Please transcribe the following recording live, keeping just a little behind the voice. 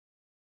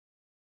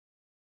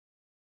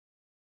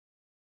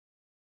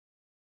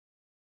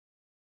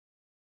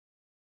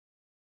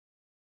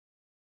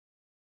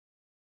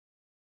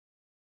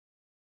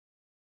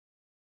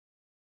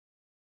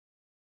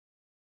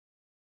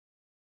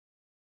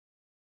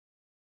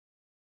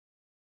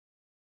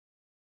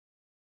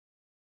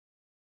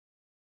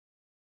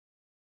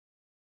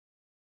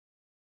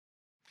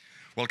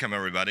Welcome,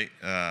 everybody.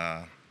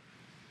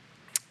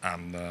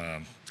 I'm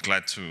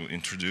glad to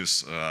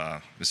introduce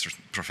Mr.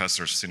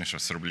 Professor Siniša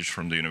Srblić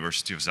from the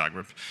University of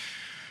Zagreb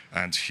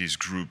and his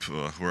group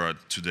who are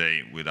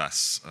today with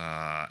us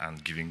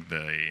and giving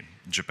the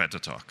Geppeto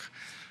talk.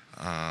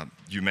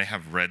 You may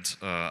have read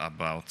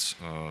about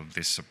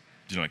this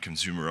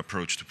consumer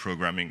approach to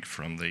programming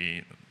from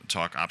the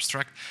talk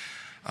abstract.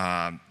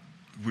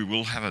 We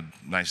will have a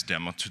nice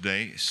demo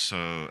today,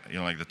 so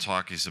the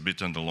talk is a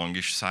bit on the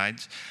longish side.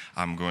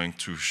 I'm going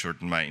to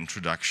shorten my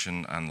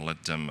introduction and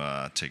let them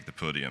take the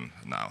podium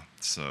now.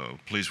 So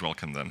please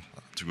welcome them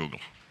to Google.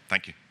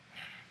 Thank you.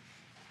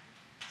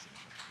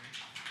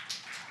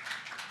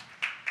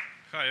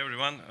 Hi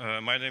everyone,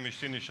 my name is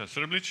Siniša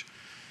Srblić,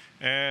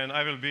 and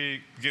I will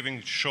be giving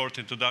a short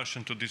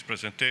introduction to this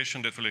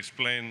presentation that will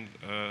explain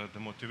the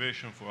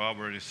motivation for our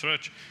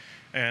research.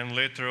 And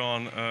later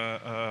on,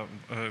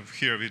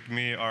 here with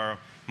me are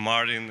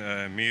Marin,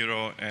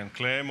 Miro, and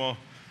Klemo.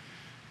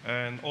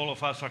 And all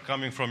of us are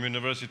coming from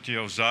University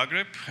of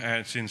Zagreb,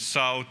 and it's in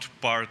south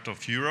part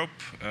of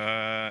Europe.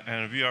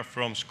 And we are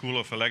from School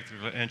of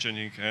Electrical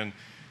Engineering and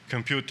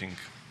Computing.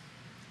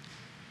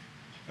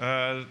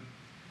 The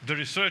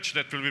research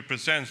that will be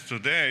presented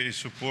today is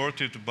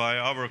supported by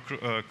our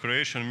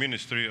Croatian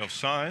Ministry of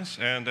Science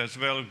and as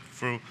well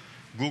through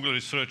Google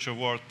Research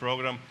Award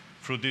program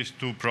through these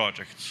two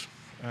projects.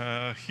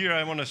 Here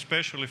I want to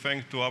especially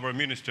thank to our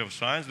Ministry of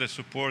Science that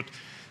support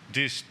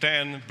these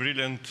 10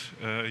 brilliant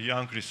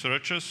young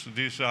researchers.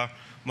 These are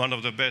one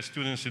of the best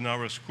students in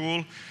our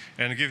school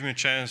and give me a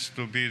chance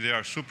to be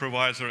their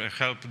supervisor and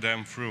help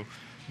them through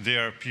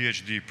their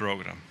PhD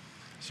program.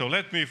 So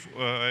let me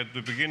at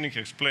the beginning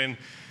explain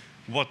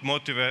what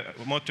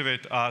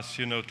motivate us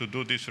to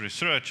do this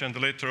research, and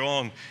later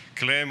on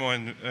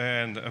Klemo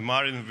and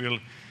Marin will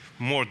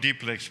more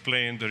deeply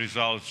explain the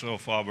results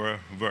of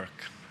our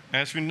work.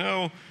 As we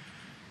know,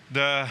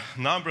 the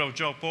number of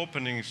job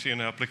openings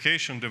in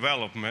application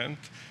development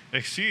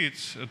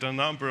exceeds the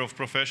number of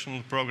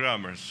professional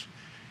programmers.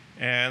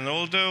 And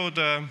although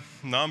the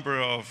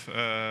number of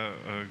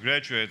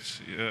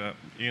graduates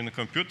in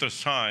computer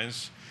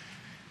science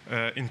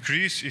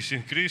is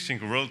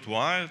increasing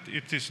worldwide,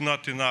 it is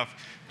not enough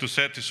to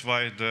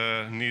satisfy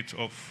the needs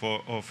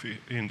of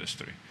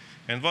industry.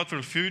 And what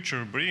will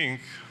future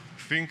bring?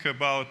 Think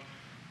about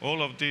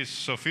all of these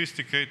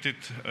sophisticated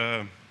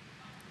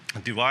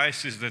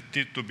devices that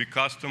need to be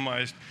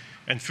customized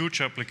and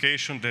future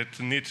applications that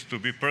need to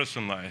be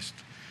personalized.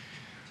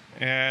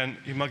 And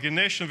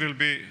imagination will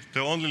be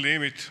the only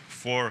limit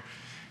for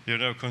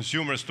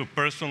consumers to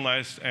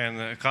personalize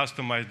and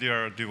customize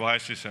their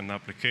devices and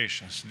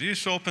applications.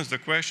 This opens the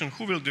question,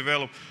 who will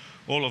develop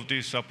all of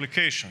these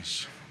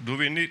applications? Do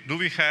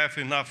we have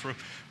enough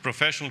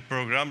professional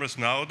programmers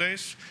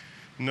nowadays?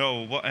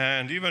 No,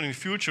 and even in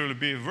future it will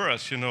be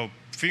worse.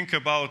 Think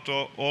about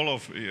all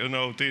of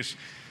these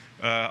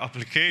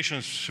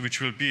applications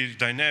which will be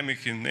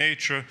dynamic in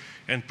nature,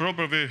 and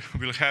probably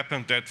will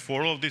happen that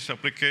for all of this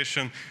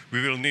application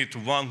we will need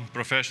one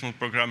professional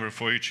programmer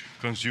for each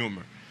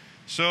consumer.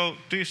 So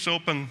this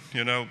opens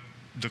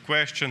the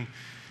question,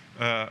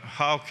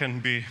 how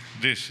can be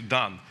this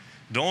done?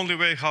 The only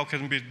way how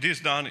can be this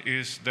done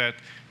is that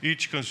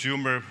each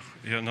consumer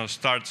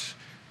starts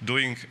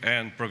doing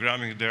and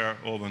programming their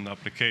own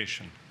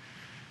application.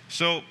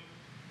 So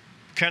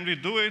can we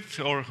do it,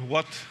 or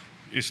what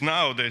is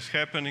nowadays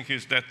happening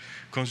is that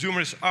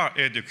consumers are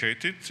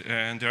educated,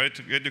 and they're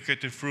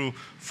educated through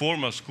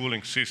formal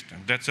schooling system.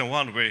 That's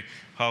one way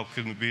how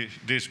can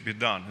this be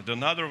done.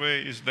 Another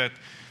way is that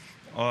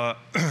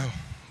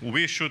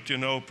we should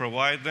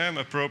provide them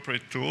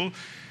appropriate tools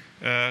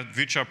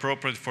which are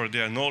appropriate for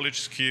their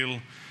knowledge, skill,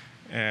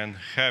 and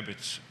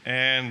habits.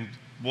 And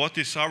what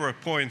is our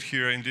point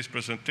here in this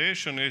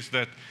presentation is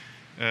that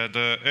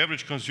the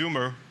average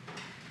consumer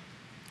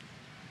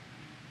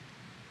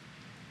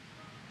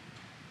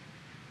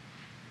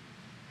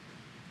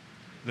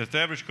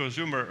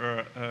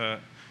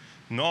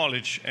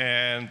knowledge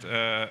and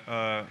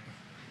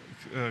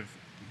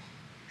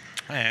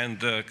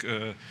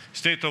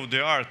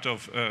state-of-the-art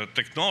of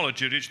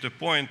technology reach the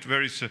point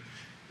where it's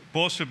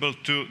possible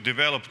to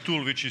develop a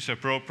tool which is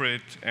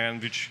appropriate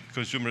and which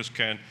consumers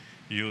can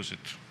use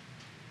it.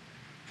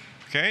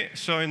 Okay,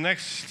 so in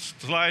next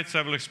slides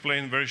I will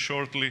explain very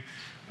shortly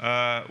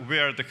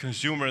where the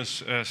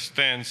consumers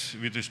stands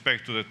with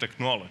respect to the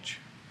technology.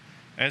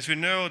 As we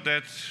know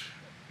that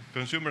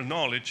consumer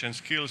knowledge and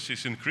skills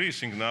is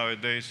increasing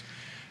nowadays,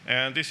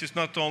 and this is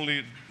not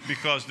only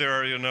because they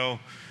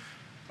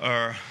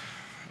are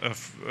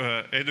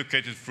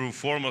educated through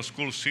formal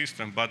school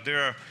system, but they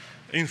are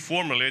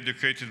informally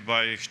educated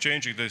by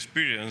exchanging the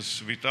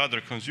experience with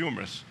other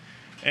consumers.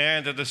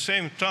 And at the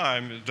same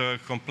time, the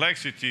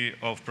complexity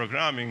of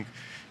programming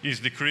is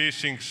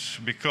decreasing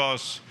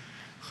because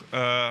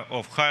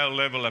of higher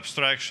level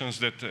abstractions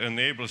that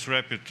enables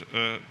rapid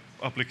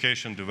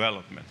application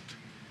development.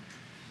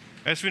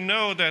 As we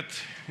know that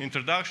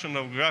introduction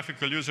of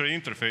graphical user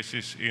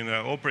interfaces in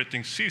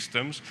operating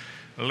systems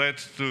led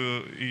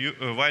to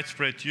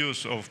widespread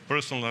use of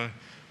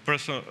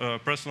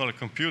personal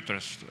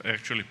computers,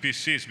 actually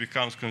PCs,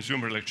 becomes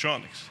consumer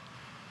electronics.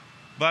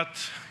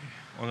 But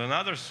on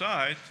another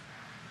side,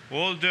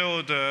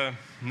 although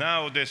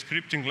now the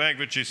scripting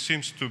languages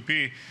seems to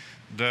be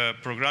the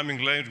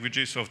programming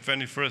languages of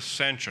 21st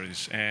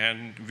centuries,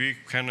 and we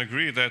can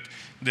agree that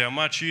they are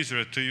much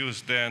easier to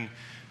use than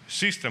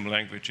system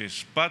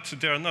languages, but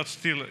they are not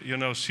still,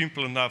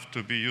 simple enough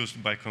to be used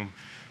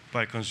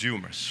by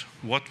consumers.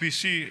 What we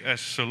see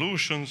as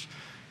solutions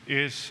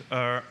is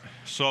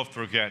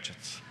software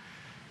gadgets.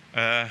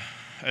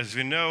 As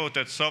we know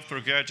that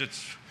software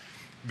gadgets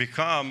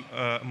become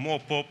more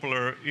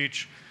popular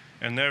each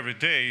and every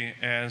day,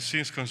 and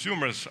since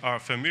consumers are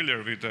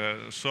familiar with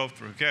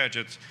software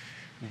gadgets,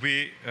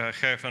 we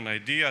have an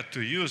idea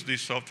to use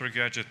this software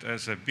gadget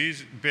as a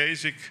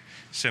basic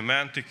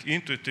semantic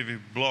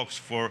intuitive blocks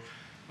for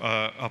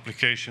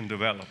application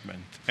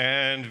development.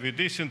 And with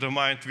this in the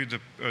mind, we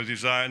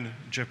designed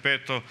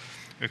Geppeto,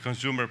 a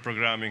consumer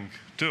programming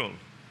tool.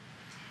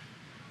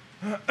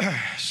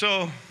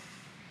 So,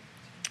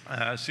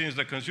 since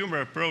the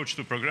consumer approach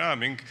to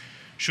programming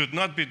should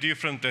not be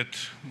different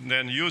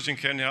than using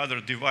any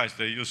other device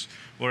they use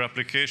for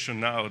application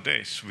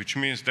nowadays, which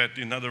means that,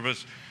 in other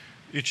words,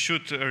 it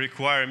should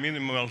require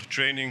minimal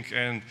training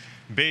and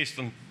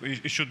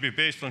it should be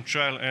based on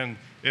trial and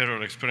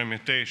error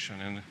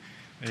experimentation.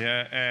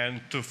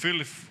 And to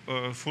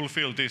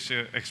fulfill these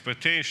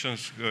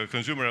expectations,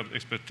 consumer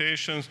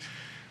expectations,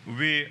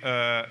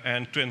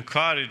 and to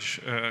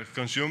encourage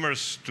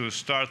consumers to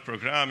start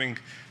programming,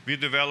 we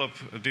develop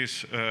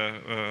this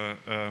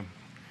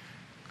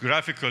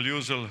graphical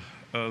user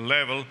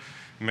level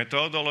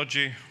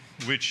methodology,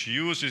 which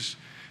uses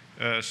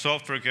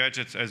software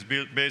gadgets as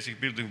basic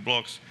building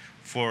blocks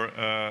for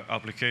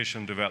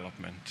application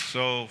development.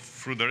 So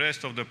through the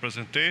rest of the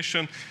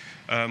presentation,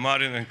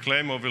 Marin and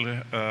Klemo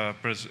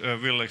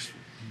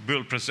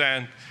will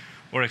present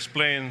or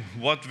explain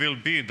what will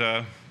be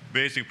the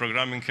basic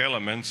programming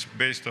elements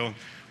based on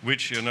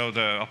which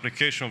the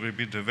application will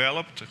be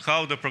developed,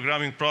 how the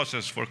programming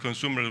process for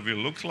consumers will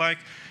look like,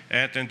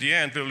 and in the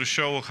end we will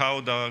show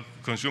how the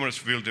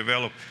consumers will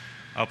develop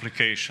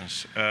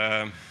applications.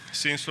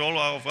 Since all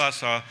of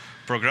us are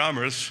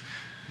programmers,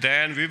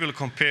 then we will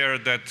compare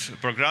that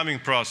programming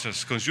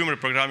process, consumer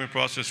programming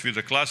process, with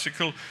the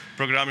classical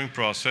programming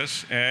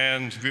process,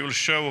 and we will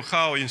show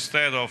how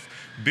instead of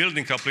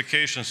building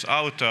applications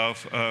out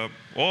of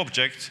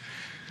objects,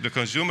 the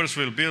consumers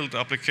will build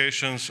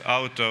applications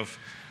out of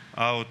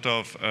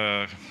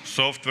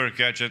software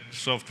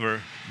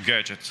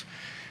gadgets.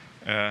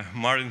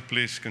 Marin,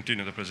 please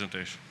continue the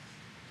presentation.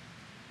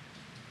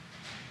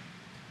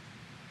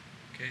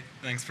 Okay,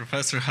 thanks,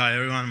 Professor. Hi,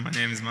 everyone. My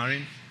name is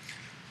Marin.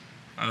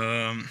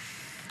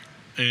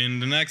 In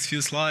the next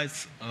few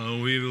slides,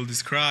 we will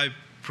describe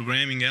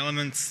programming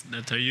elements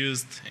that are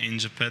used in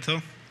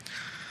Geppeto.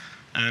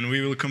 And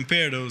we will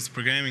compare those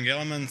programming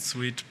elements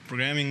with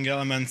programming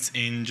elements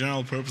in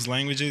general purpose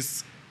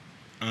languages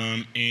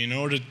in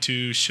order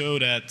to show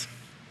that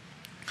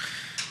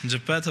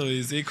Geppeto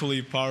is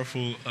equally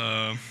powerful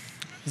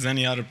as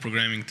any other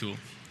programming tool.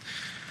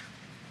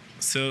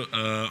 So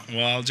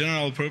while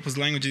general purpose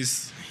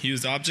languages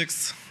use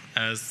objects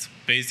as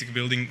basic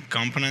building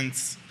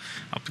components,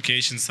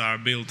 applications are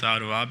built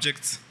out of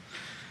objects.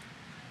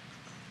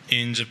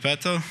 In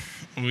Geppeto,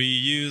 we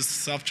use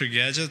software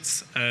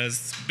gadgets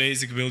as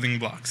basic building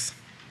blocks.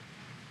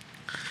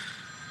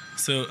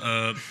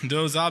 So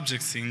those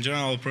objects in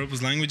general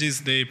purpose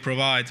languages, they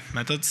provide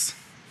methods.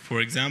 For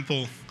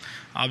example,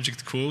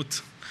 object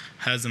quote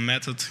has a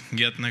method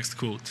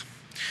getNextQuote.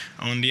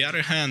 On the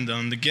other hand,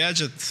 on the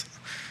gadget,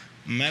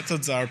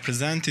 methods are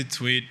presented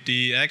with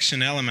the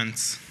action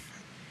elements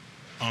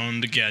on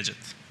the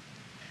gadget.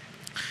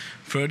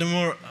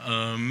 Furthermore,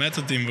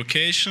 method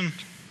invocation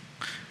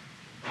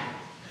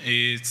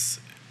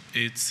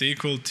it's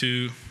equal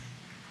to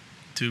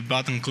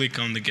button click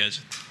on the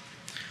gadget.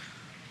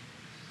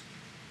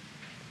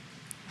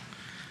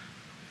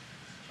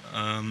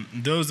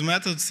 Those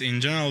methods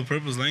in general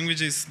purpose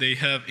languages, they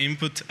have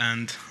input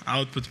and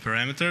output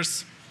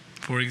parameters.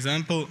 For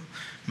example,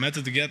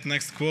 method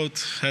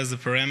getNextQuote has a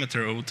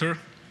parameter author.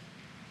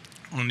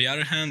 On the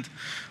other hand,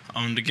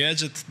 on the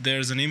gadget,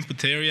 there's an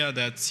input area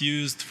that's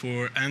used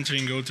for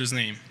entering author's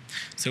name.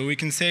 So we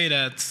can say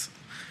that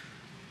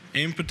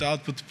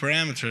input-output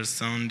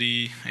parameters on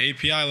the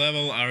API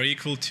level are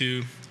equal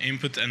to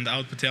input and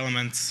output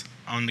elements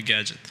on the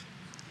gadget.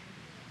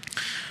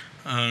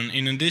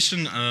 In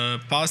addition,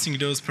 passing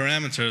those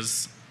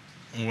parameters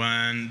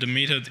when the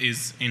method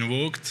is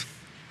invoked,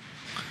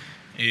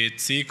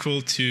 it's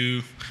equal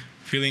to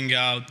filling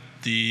out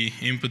the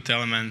input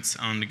elements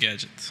on the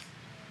gadget.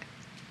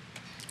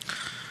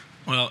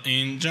 Well,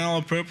 in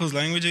general purpose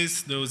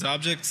languages, those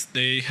objects,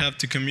 they have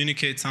to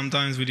communicate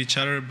sometimes with each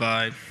other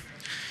by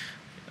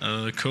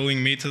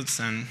calling methods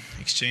and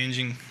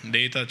exchanging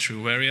data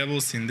through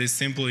variables. In this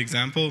simple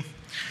example,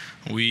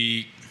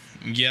 we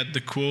get the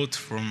quote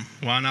from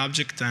one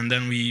object and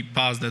then we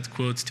pass that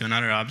quote to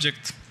another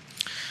object.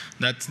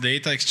 That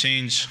data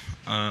exchange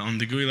on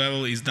the GUI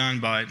level is done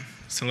by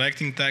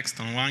selecting text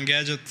on one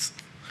gadget,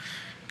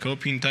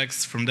 copying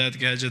text from that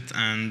gadget,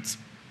 and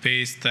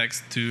paste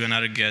text to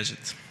another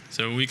gadget.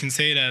 So we can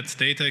say that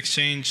data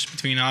exchange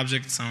between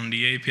objects on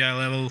the API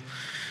level,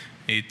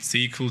 it's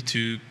equal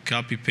to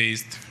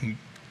copy-paste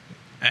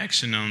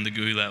action on the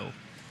GUI level.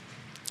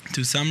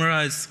 To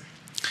summarize,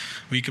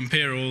 we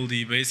compare all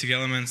the basic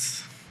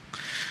elements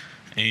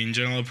in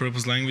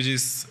general-purpose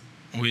languages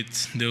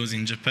with those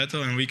in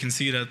Geppeto, and we can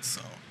see that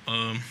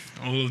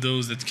all of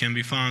those that can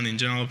be found in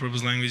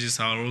general-purpose languages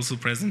are also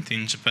present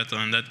in Geppeto,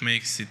 and that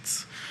makes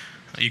it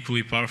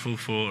equally powerful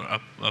for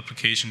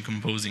application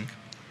composing.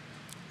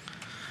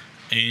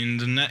 In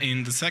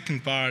the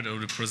second part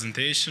of the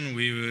presentation,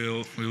 we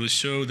will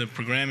show the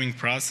programming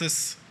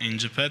process in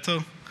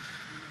Geppeto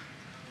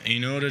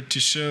in order to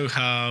show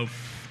how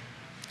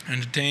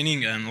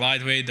entertaining and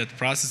lightweight that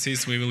process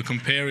is. We will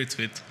compare it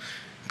with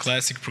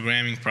classic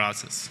programming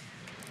process.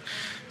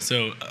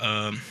 So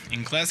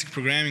in classic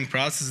programming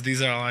process,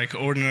 these are like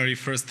ordinary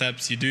first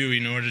steps you do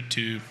in order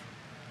to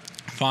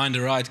find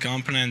the right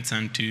components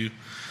and to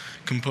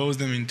compose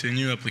them into a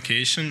new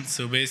application.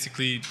 So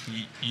basically,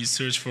 you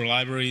search for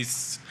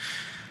libraries,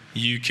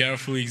 you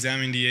carefully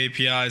examine the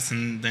APIs,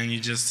 and then you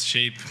just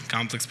shape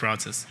complex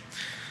process.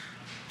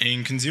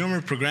 In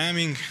consumer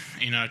programming,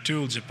 in our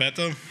tool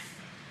Geppeto,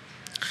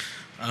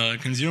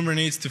 consumer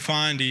needs to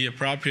find the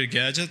appropriate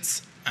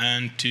gadgets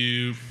and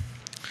to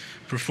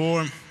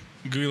perform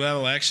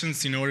GUI-level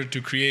actions in order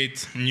to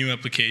create a new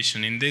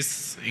application. In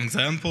this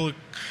example,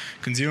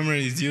 consumer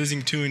is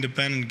using two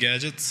independent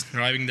gadgets,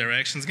 driving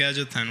directions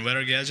gadget and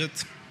weather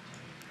gadget,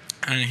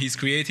 and he's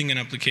creating an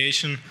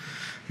application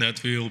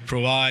that will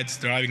provide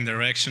driving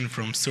direction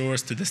from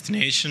source to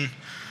destination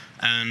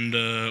and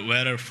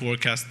weather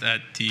forecast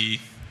at the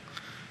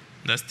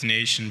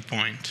destination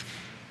point.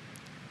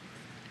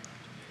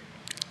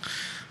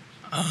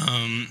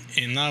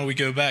 And now we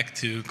go back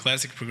to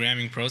classic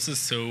programming process.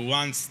 So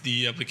once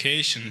the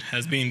application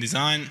has been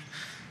designed,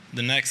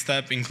 the next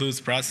step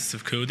includes process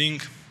of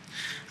coding.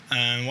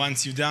 And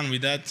once you're done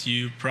with that,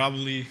 you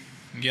probably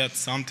get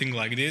something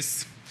like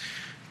this.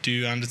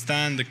 To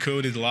understand the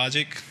coded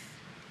logic,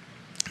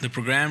 the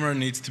programmer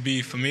needs to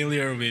be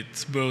familiar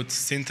with both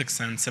syntax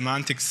and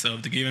semantics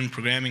of the given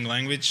programming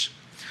language.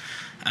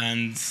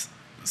 And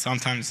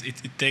sometimes it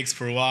takes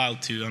for a while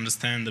to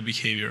understand the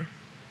behavior.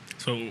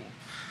 So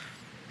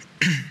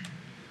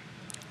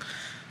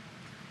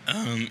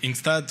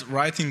instead,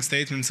 writing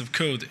statements of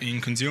code in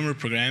consumer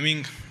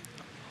programming,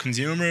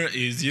 consumer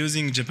is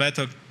using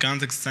Geppeto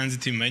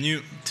context-sensitive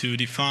menu to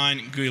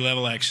define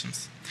GUI-level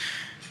actions.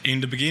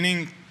 In the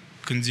beginning,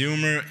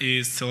 consumer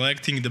is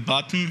selecting the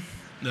button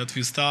that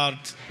will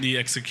start the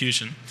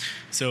execution.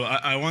 So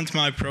I want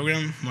my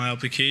program, my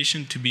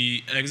application, to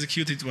be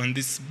executed when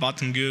this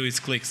button Go is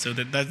clicked. So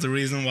that's the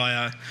reason why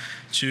I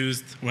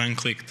choose when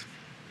clicked.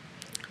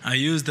 I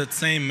use that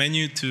same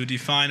menu to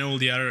define all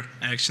the other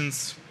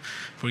actions.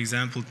 For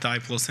example,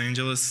 type Los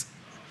Angeles,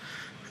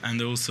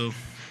 and also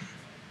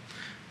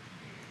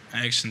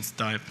actions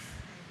type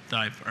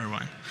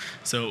Irvine.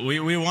 So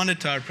we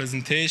wanted our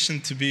presentation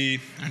to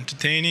be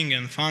entertaining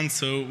and fun,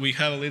 so we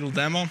have a little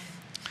demo.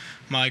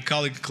 My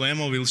colleague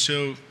Clemo will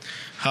show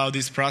how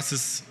this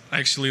process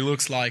actually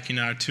looks like in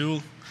our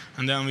tool,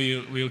 and then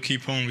we'll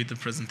keep on with the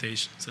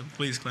presentation. So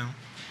please, Clemo.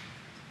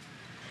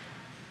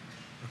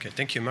 Okay,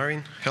 thank you,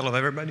 Marin. Hello,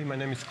 everybody. My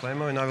name is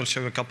Clemo, and I will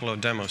show a couple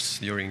of demos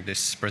during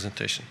this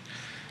presentation.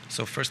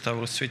 So first, I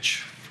will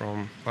switch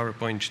from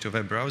PowerPoint to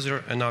web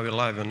browser, and I will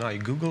live on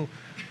iGoogle.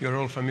 You're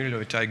all familiar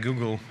with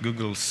iGoogle,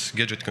 Google's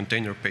gadget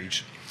container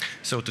page.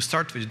 So to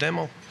start with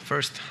demo,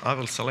 first I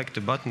will select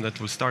the button that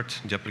will start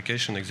the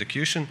application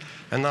execution,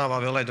 and now I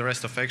will add the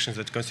rest of actions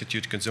that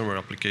constitute consumer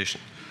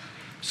application.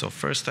 So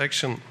first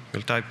action,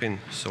 we'll type in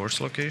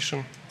source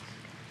location.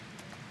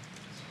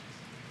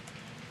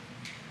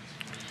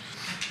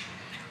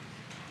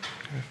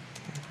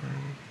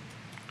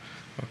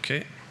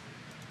 Okay.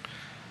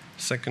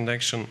 Second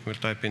action, we'll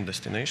type in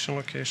destination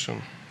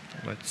location.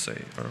 Let's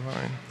say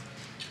Irvine.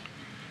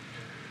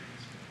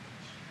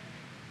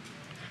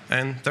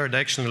 And third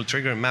action will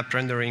trigger map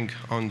rendering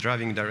on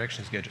driving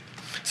directions gadget.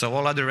 So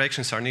all other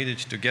actions are needed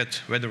to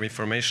get weather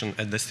information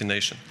at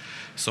destination.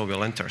 So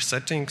we'll enter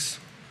settings.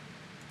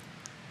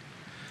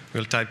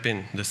 We'll type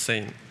in the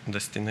same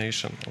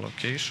destination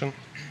location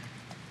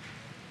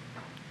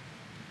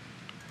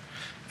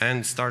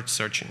and start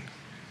searching.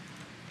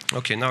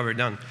 Okay, now we're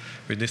done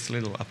with this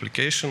little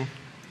application.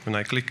 When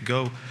I click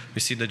go, we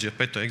see that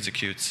Geppeto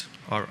executes.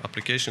 Our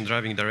application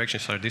driving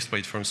directions are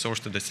displayed from source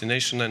to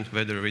destination, and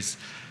weather is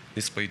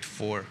displayed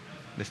for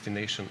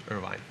destination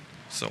Irvine.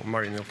 So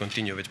Marin will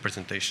continue with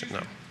presentation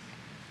now.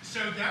 So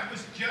that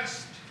was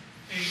just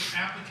an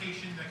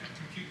application that could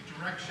compute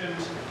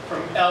directions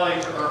from LA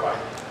to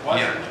Irvine.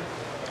 Wasn't,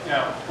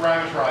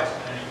 parameterized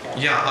in any form.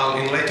 Yeah,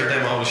 in later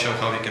demo I will show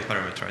how we can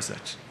parameterize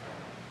that.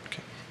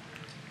 Okay,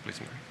 please,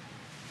 Marin.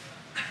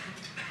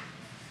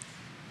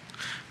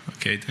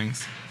 Okay,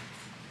 thanks.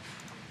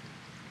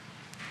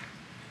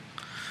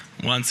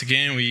 Once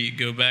again, we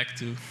go back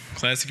to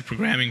classic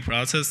programming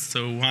process.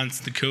 So once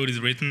the code is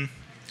written,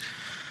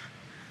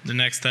 The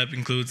next step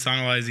includes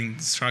analyzing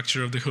the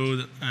structure of the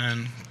code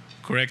and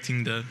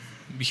correcting the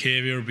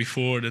behavior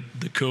before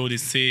the code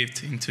is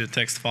saved into a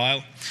text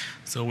file.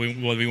 So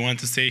what we want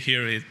to say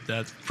here is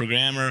that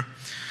programmer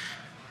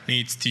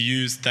needs to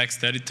use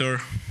text editor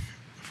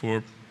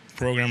for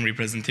program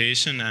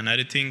representation and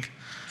editing.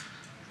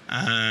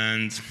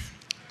 And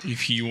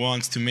if he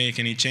wants to make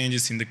any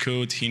changes in the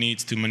code, he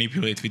needs to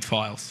manipulate with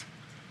files.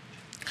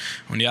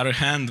 On the other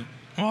hand,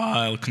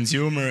 while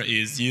consumer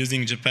is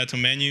using Geppeto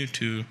menu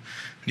to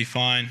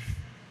define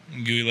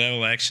GUI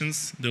level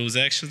actions, those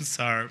actions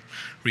are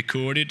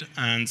recorded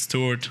and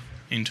stored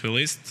into a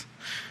list.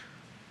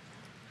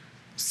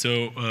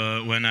 So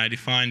when I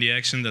define the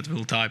action that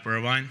will type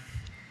Irvine,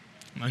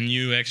 a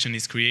new action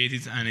is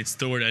created and it's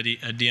stored at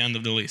the end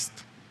of the list.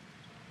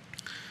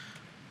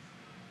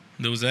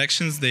 Those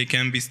actions, they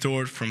can be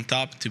stored from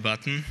top to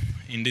bottom.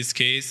 In this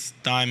case,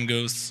 time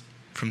goes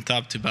from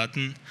top to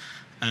bottom,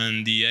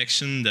 and the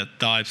action that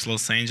types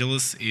Los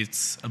Angeles,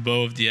 it's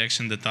above the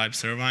action that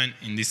types Irvine,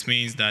 and this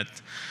means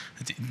that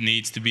it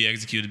needs to be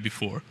executed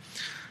before.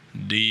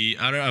 The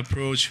other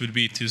approach would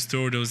be to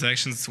store those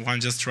actions one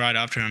just right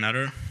after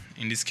another.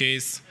 In this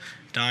case,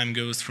 time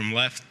goes from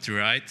left to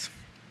right,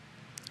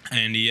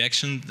 and the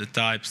action that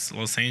types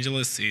Los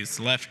Angeles is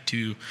left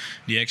to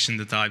the action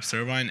that types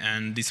Irvine,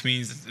 and this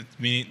means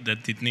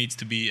that it needs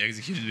to be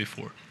executed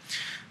before.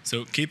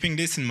 So keeping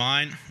this in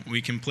mind,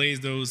 we can place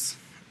those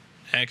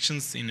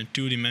actions in a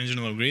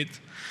two-dimensional grid,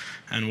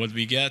 and what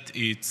we get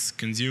is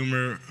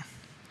consumer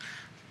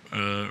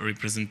program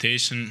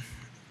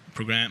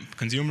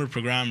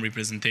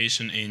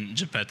representation in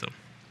Geppeto.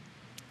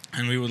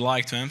 And we would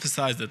like to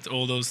emphasize that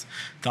all those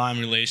time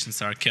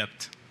relations are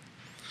kept.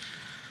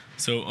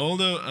 So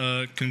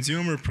although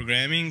consumer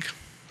programming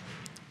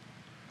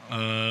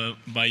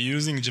by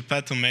using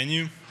Geppeto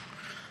menu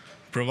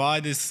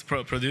produces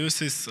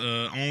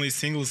only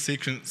single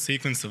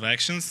sequence of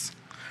actions,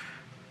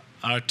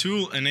 our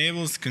tool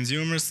enables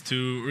consumers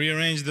to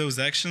rearrange those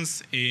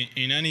actions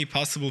in any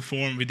possible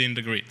form within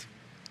the grid.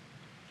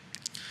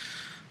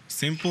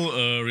 Simple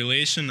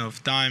relation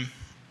of time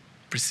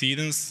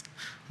precedence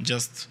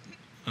just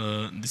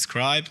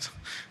described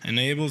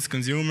enables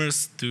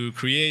consumers to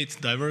create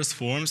diverse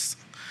forms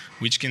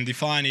which can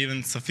define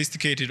even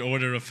sophisticated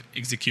order of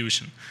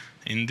execution.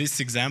 In this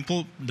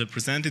example, the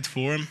presented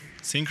form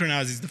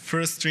synchronizes the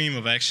first stream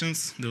of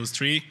actions, those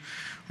three,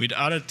 with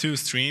other two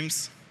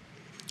streams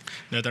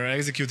that are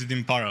executed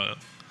in parallel,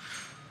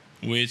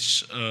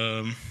 which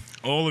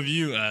all of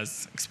you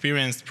as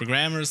experienced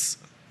programmers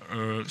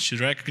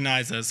should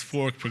recognize as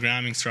fork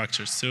programming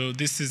structures. So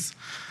this is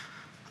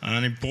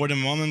an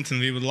important moment, and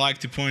we would like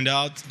to point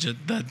out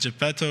that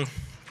Geppeto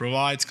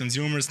provides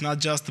consumers not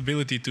just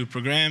ability to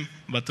program,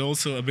 but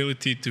also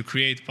ability to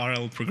create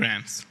parallel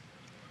programs.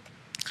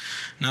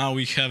 Now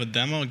we have a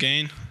demo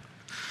again.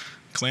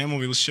 Clemo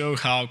will show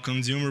how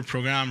consumer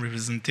program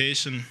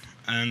representation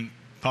and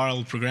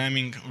parallel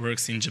programming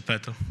works in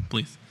Geppeto.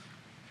 Please.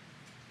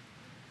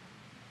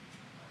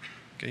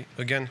 Okay,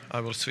 again, I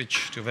will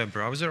switch to web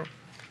browser.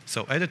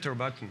 So editor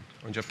button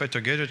on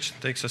Geppeto gadget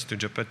takes us to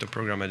Geppeto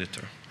program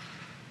editor.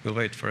 We'll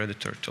wait for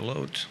editor to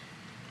load.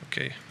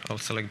 Okay, I'll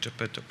select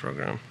Geppeto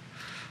program.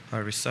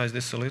 I'll resize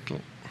this a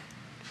little.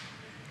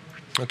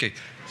 Okay,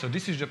 so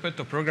this is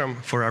Geppeto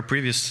program for our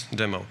previous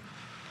demo.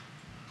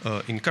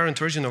 In current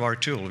version of our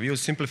tool, we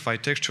use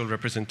simplified textual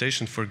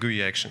representation for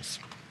GUI actions.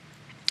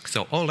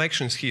 So all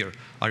actions here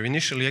are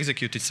initially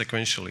executed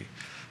sequentially,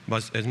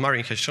 but as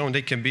Marin has shown,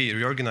 they can be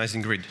reorganized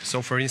in grid.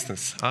 So for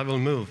instance, I will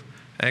move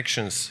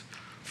actions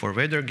for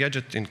weather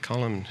gadget in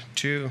column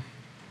 2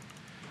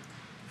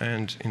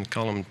 and in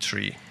column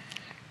 3.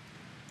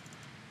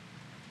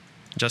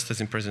 Just as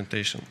in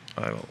presentation,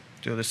 I will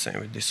do the same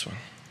with this one.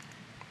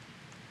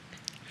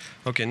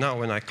 Okay, now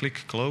when I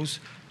click close,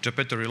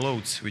 Geppeto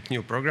reloads with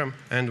new program,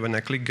 and when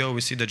I click go,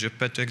 we see that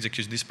Geppeto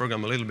executes this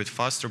program a little bit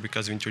faster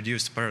because we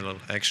introduced parallel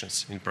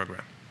actions in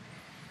program.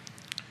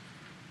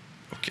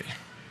 Okay,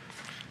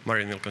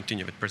 Marin will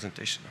continue with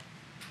presentation now.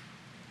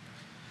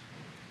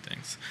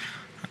 Thanks.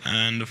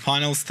 And the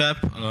final step,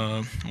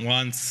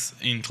 once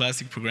in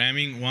classic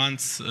programming,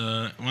 once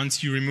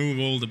you remove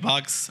all the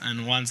bugs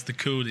and once the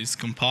code is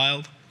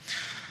compiled,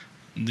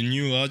 the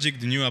new logic,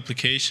 the new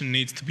application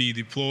needs to be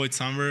deployed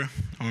somewhere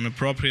on an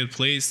appropriate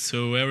place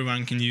so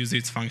everyone can use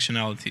its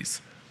functionalities.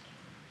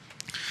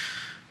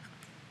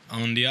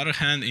 On the other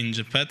hand, in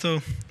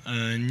Geppeto,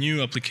 a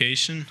new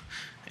application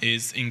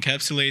is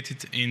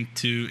encapsulated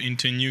into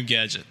a new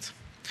gadget.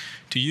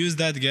 To use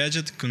that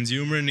gadget,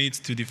 consumer needs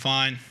to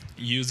define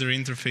user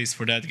interface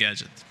for that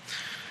gadget.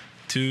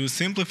 To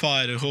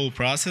simplify the whole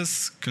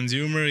process,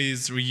 consumer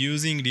is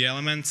reusing the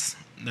elements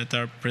that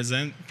are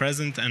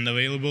present and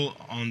available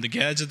on the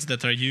gadgets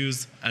that are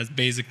used as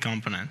basic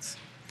components.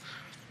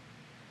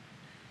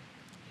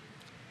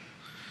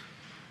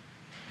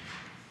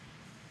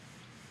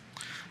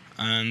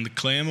 And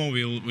Clemo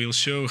will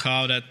show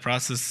how that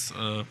process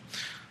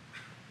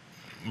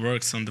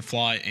works on the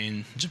fly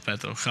in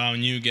Geppeto,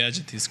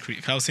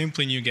 how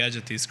simply new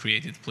gadget is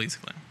created. Please,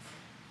 Clemo.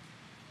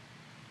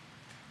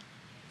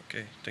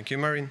 Okay, thank you,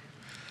 Marin.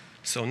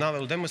 So now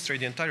I'll demonstrate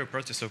the entire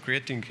process of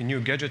creating a new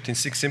gadget in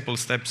 6 simple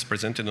steps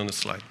presented on the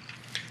slide.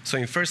 So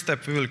in first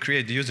step, we will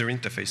create the user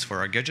interface for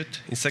our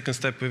gadget. In second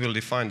step, we will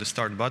define the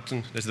start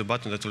button. That's the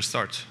button that will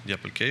start the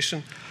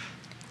application.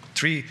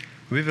 3,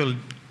 we will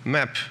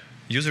map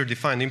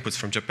user-defined inputs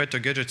from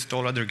Geppeto gadgets to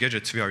all other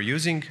gadgets we are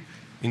using.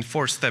 In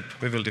fourth step,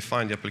 we will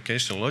define the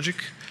application logic.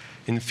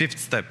 In fifth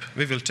step,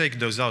 we will take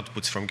those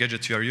outputs from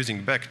gadgets we are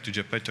using back to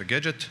Geppeto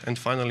gadget. And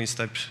finally, in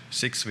step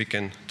 6, we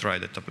can try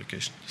that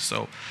application.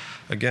 So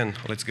again,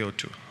 let's go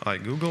to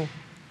iGoogle.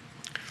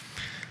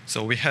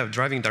 So we have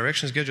driving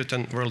directions gadget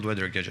and world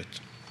weather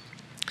gadget.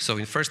 So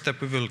in first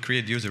step, we will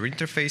create user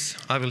interface.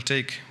 I will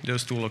take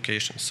those 2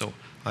 locations. So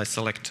I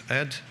select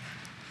add,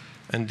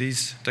 and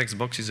these text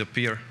boxes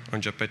appear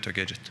on Geppeto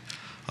gadget.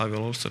 I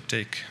will also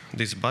take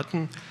this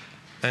button,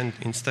 and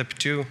in step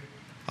 2,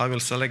 I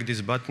will select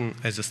this button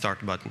as a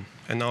start button.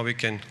 And now we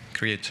can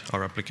create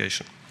our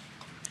application.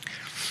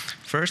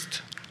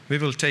 First, we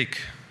will take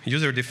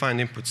user-defined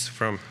inputs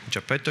from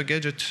Geppeto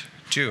gadget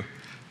to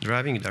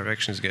driving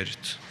directions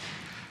gadget.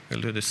 We'll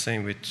do the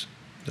same with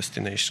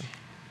destination.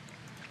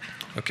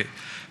 Okay,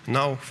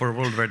 now for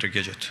world weather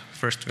gadget.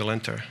 First, we'll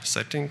enter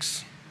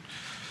settings,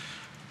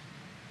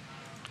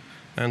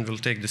 and we'll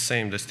take the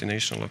same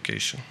destination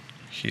location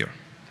here.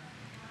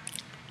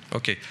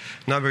 Okay,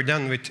 now we're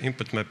done with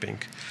input mapping.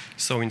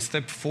 So in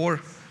step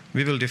 4,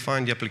 we will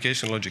define the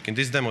application logic. In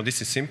this demo,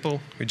 this is simple.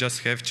 We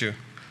just have to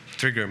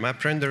trigger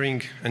map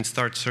rendering and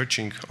start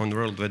searching on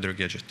world weather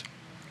gadget.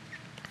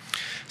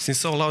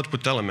 Since all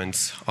output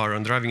elements are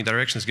on driving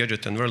directions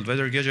gadget and world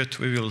weather gadget,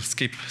 we will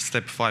skip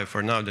step 5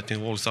 for now that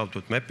involves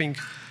output mapping,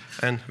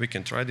 and we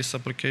can try this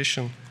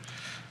application.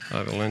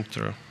 I will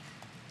enter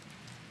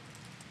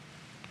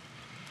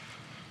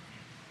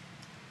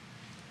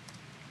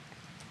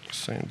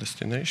same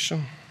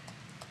destination.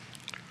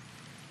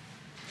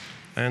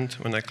 And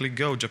when I click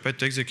go,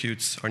 Geppeto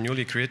executes our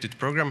newly created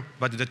program,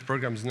 but that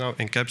program is now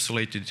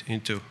encapsulated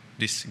into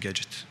this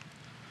gadget.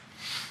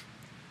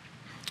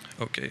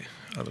 Okay,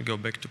 I will go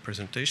back to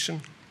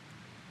presentation.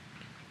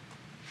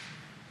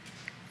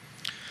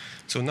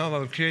 So now I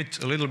will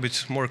create a little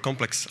bit more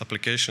complex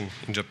application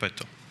in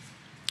Geppeto.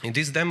 In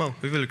this demo,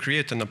 we will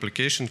create an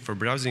application for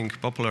browsing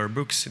popular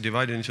books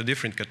divided into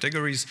different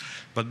categories,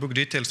 but book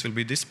details will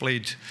be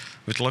displayed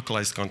with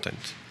localized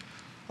content.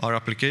 Our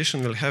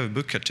application will have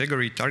book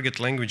category, target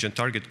language, and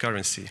target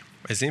currency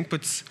as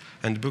inputs,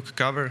 and book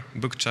cover,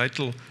 book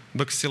title,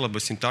 book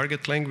syllabus in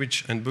target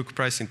language, and book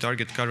price in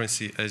target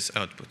currency as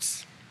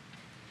outputs.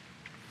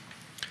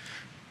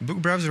 Book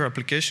browser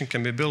application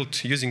can be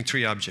built using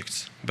 3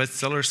 objects: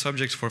 bestseller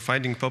subject for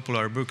finding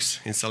popular books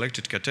in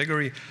selected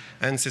category,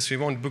 and since we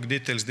want book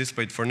details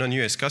displayed for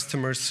non-US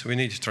customers, we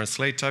need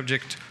translate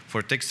object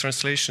for text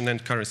translation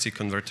and currency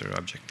converter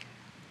object.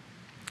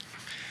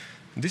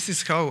 This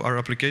is how our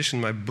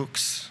application My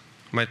Books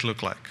might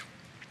look like.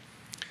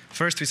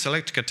 First, we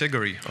select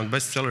category on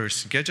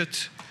bestsellers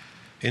gadget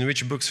in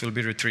which books will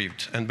be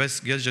retrieved, and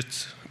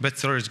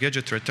bestsellers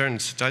gadget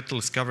returns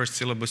titles, covers,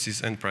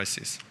 syllabuses, and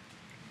prices.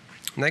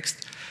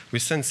 Next, we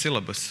send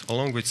syllabus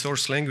along with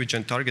source language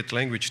and target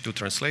language to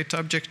translate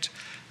object,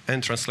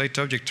 and translate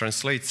object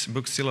translates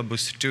book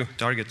syllabus to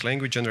target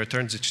language and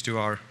returns it to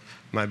our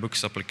My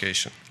Books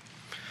application.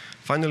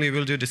 Finally,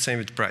 we'll do the same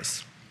with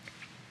price.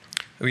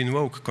 We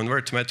invoke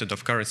convert method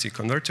of currency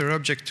converter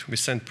object. We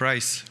send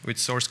price with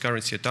source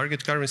currency to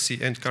target currency,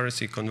 and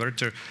currency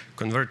converter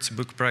converts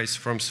book price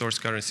from source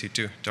currency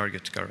to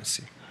target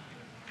currency.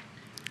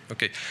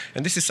 Okay,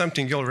 and this is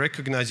something you'll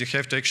recognize. You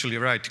have to actually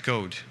write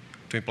code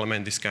to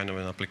implement this kind of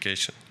an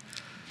application.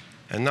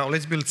 And now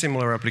let's build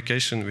similar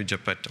application with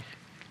Geppeto.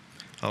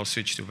 I'll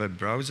switch to web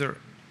browser,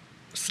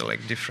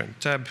 select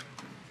different tab.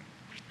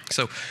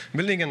 So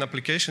building an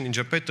application in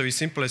Geppeto is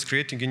simple as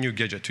creating a new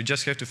gadget. You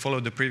just have to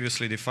follow the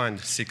previously defined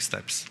 6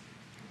 steps.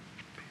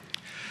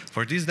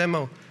 For this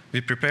demo,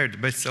 we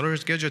prepared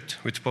bestsellers gadget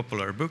with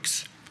popular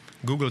books,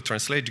 Google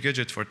Translate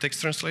gadget for text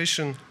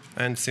translation,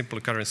 and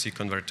simple currency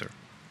converter.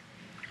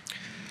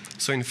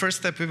 So in first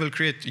step, we will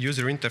create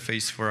user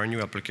interface for our new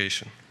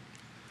application.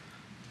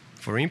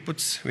 For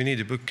inputs, we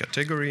need a book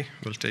category.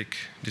 We'll take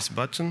this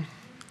button.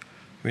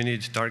 We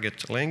need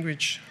target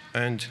language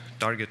and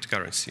target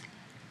currency.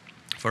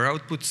 For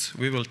outputs,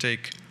 we will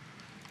take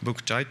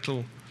book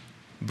title,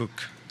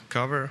 book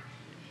cover.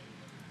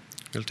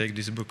 We'll take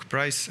this book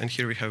price, and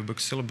here we have book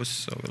syllabus,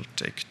 so we'll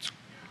take it.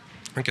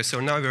 Okay, so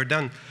now we're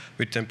done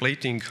with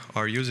templating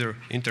our user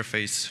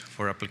interface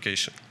for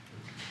application.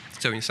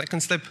 So in second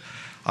step,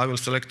 I will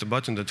select the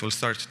button that will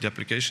start the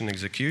application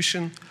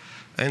execution.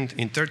 And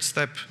in third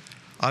step,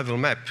 I will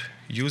map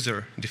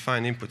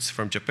user-defined inputs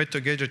from Geppeto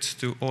gadgets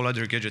to all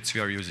other gadgets we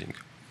are using.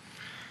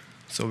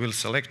 So we'll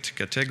select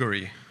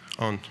category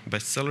on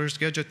bestsellers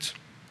gadget.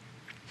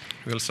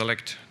 We'll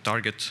select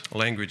target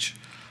language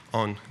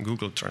on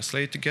Google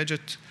Translate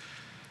gadget.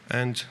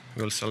 And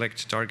we'll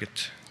select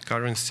target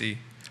currency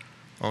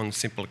on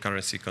simple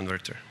currency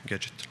converter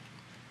gadget.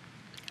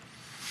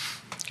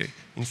 Okay.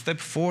 In step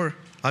 4,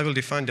 I will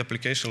define the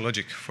application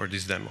logic for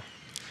this demo.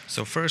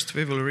 So first,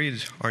 we will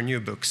read our new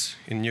books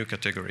in new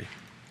category.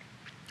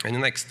 And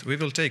next, we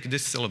will take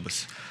this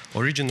syllabus,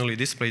 originally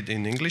displayed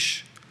in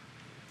English,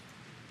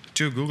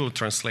 to Google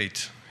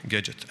Translate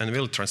gadget, and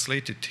we'll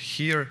translate it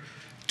here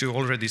to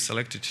already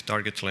selected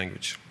target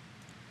language.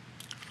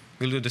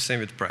 We'll do the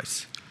same with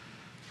price.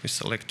 We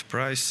select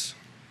price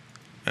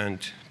and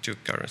to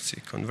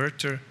currency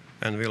converter,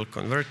 and we'll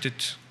convert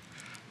it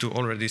to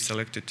already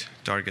selected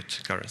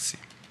target currency.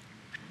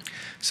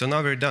 So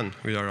now we're done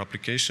with our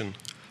application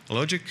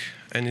logic,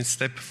 and in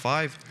step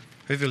 5,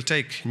 we will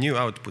take new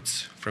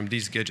outputs from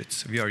these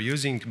gadgets we are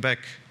using back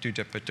to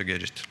Geppeto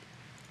gadget.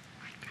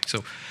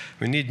 So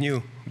we need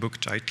new book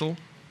title.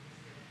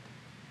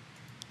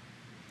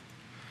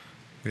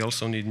 We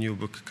also need new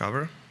book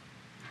cover.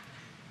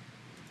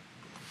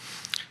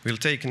 We'll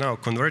take now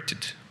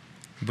converted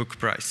book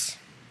price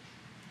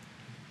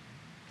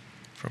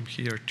from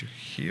here to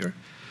here,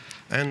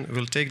 and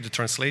we'll take the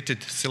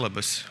translated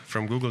syllabus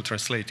from Google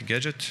Translate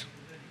gadget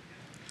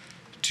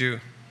to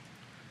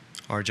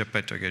our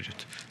Geppeto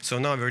gadget. So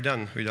now we're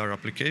done with our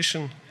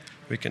application.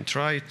 We can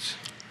try it.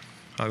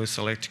 I will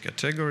select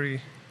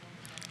category.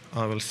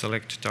 I will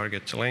select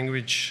target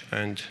language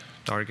and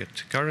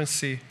target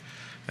currency.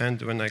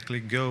 And when I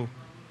click go,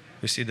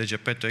 we see the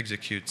Geppeto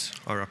executes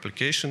our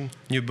application.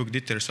 New book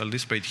details are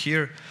displayed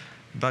here,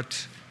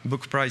 but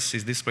book price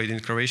is displayed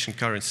in Croatian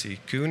currency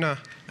kuna,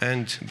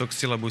 and book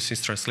syllabus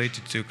is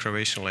translated to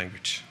Croatian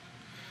language.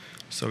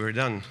 So we're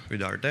done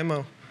with our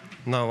demo.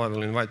 Now I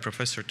will invite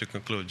Professor to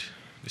conclude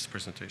this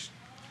presentation.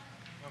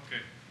 Okay.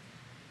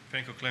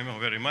 Thank you, Clemo,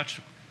 very much.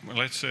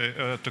 Let's say,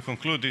 to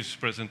conclude this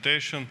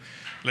presentation,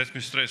 let me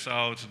stress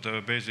out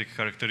the basic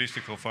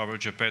characteristic of our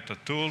Geppeto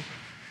tool.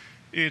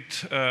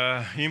 It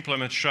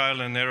implements trial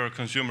and error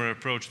consumer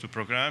approach to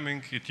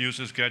programming. It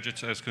uses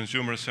gadgets as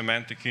consumer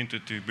semantic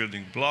intuitive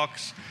building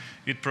blocks.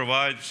 It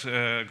provides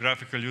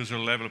graphical user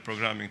level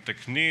programming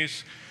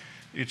techniques.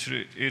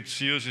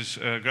 It uses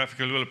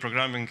graphical user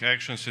programming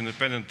actions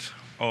independent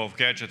of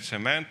gadget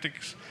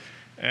semantics.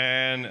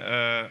 And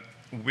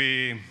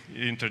we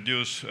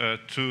introduce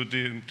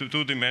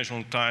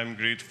two-dimensional time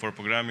grid for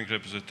programming,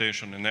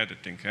 representation, and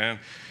editing. And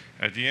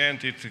at the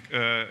end, it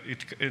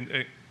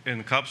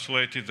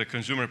encapsulated the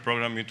consumer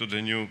program into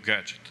the new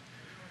gadget.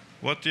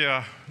 What we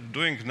are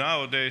doing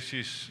nowadays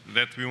is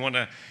that we want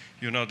to,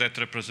 that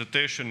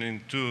representation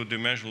in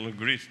two-dimensional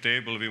grid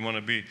table, we want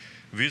to be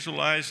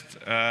visualized.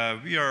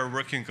 We are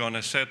working on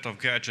a set of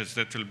gadgets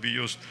that will be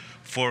used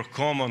for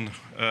common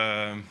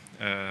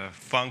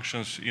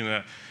functions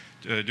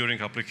during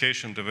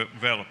application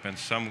development.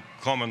 Some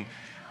common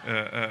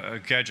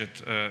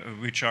gadget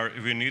which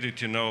we needed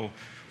to know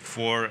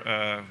for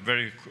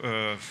very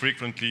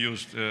frequently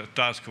used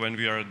task when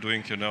we are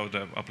doing,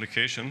 the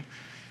application.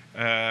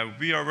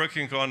 We are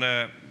working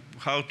on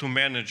how to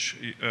manage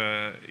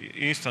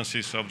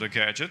instances of the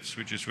gadgets,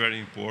 which is very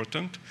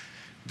important.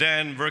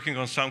 Then working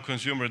on some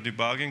consumer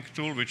debugging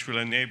tool, which will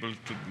enable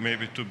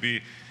to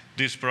be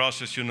this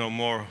process,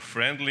 more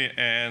friendly,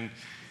 and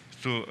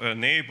to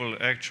enable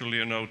actually,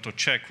 to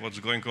check what's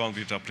going on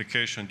with the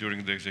application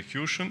during the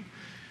execution.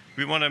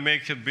 We want to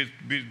make it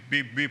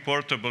be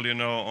portable,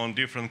 on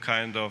different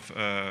kind of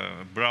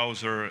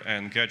browser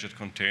and gadget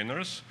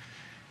containers.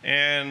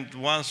 And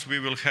once we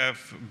will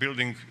have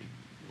building,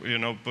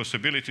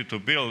 possibility to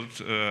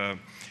build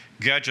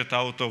gadget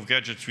out of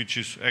gadgets, which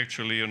is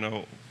actually,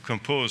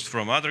 composed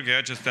from other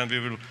gadgets, then we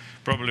will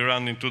probably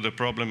run into the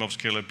problem of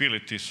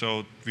scalability.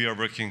 So we are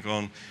working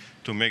on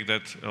to make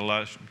that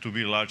to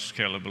be a large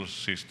scalable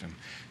system.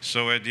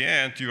 So at the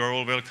end, you are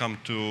all welcome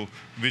to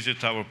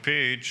visit our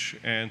page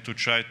and to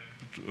try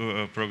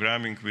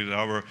programming with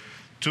our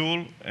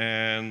tool,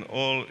 and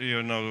all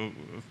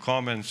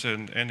comments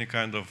and any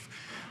kind of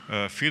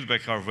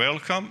feedback are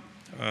welcome.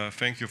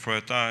 Thank you for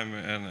your time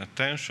and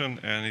attention,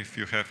 and if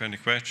you have any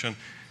question,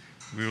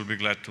 we will be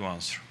glad to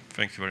answer.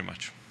 Thank you very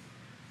much.